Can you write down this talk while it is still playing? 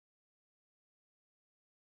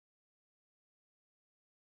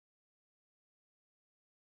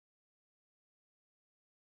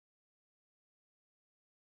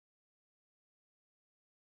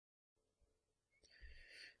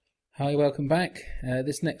Hi, welcome back.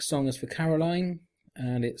 This next song is for Caroline,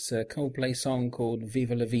 and it's a Coldplay song called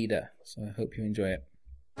Viva la Vida, so I hope you enjoy it.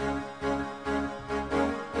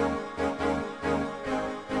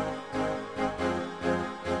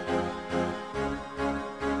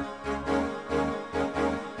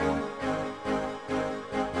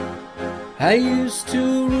 I used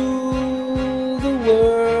to rule the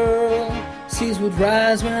world, seas would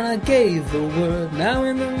rise when I gave the word. Now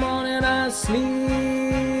in the morning I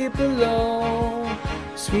sleep alone,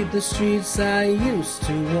 sweep the streets I used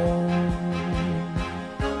to roam.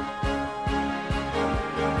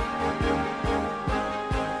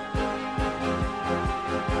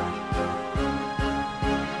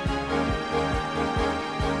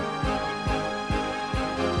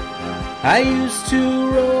 I used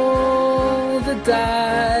to roll the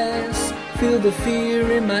dice, feel the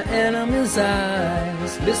fear in my enemy's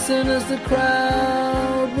eyes, listen as the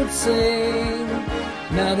crowd would sing.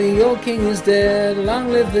 Now the old king is dead,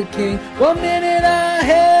 long live the king. 1 minute I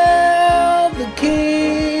held the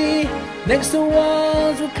key, next the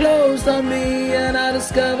walls were closed on me, and I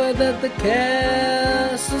discovered that the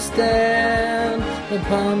castle stand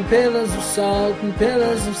upon pillars of salt and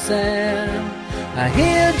pillars of sand. I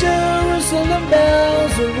hear Jerusalem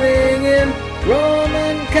bells are ringing,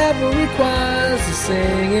 Roman cavalry choirs are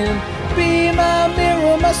singing. Be my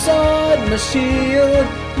mirror, my sword, my shield,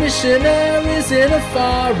 missionaries in a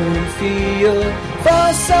foreign field.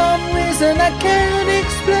 For some reason I can't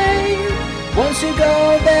explain, once you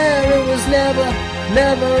go there it was never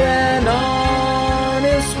an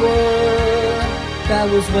honest word. That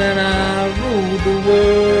was when I ruled the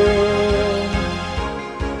world.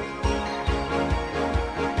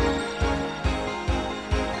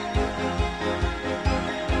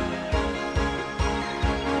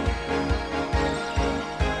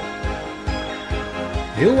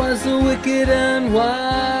 It was the wicked and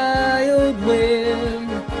wild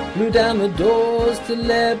wind, blew down the doors to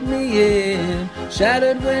let me in,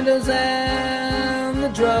 shattered windows and the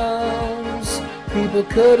drums. People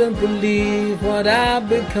couldn't believe what I'd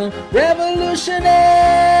become.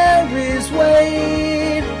 Revolutionaries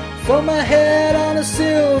wait for my head on a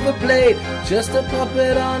silver plate, just a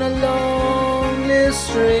puppet on a lonely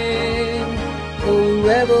string.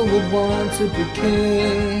 Whoever would want to be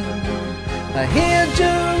king. I hear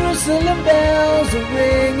Jerusalem bells are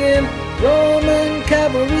ringing, Roman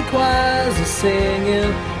cavalry choirs are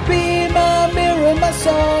singing. Be my mirror, my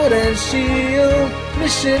sword and shield,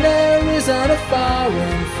 missionaries on a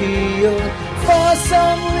foreign field. For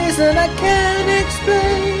some reason I can't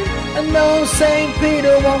explain, I know St.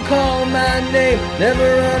 Peter won't call my name. Never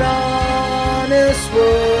an honest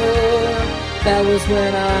word. That was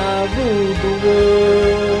when I ruled the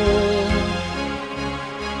world.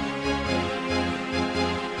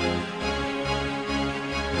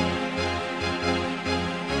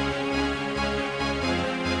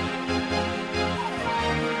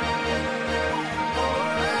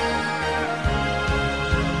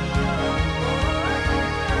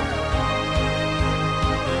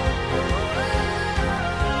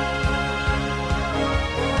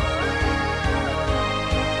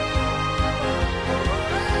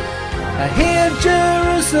 I hear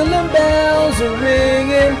Jerusalem bells are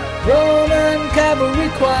ringing, Roman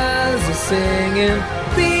cavalry choirs are singing.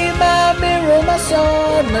 Be my mirror, my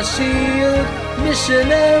sword, my shield,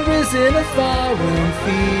 missionaries in a foreign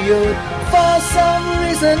field. For some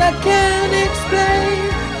reason I can't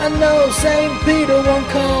explain, I know St. Peter won't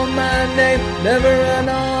call my name. Never an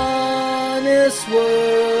honest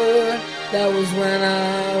word. That was when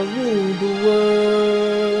I ruled the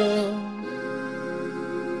world.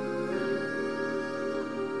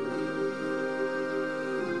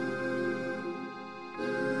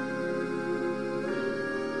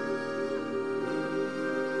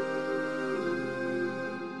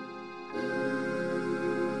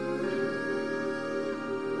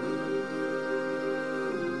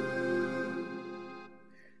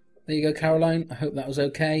 There you go, Caroline. I hope that was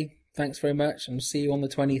okay. Thanks very much, and see you on the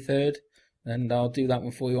 23rd. And I'll do that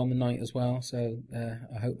one for you on the night as well, so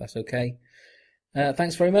I hope that's okay.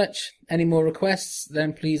 Thanks very much. Any more requests,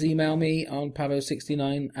 then please email me on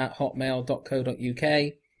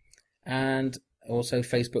pavo69@hotmail.co.uk, and also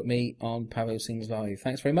Facebook me on Pavo Sings Live.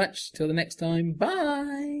 Thanks very much. Till the next time. Bye!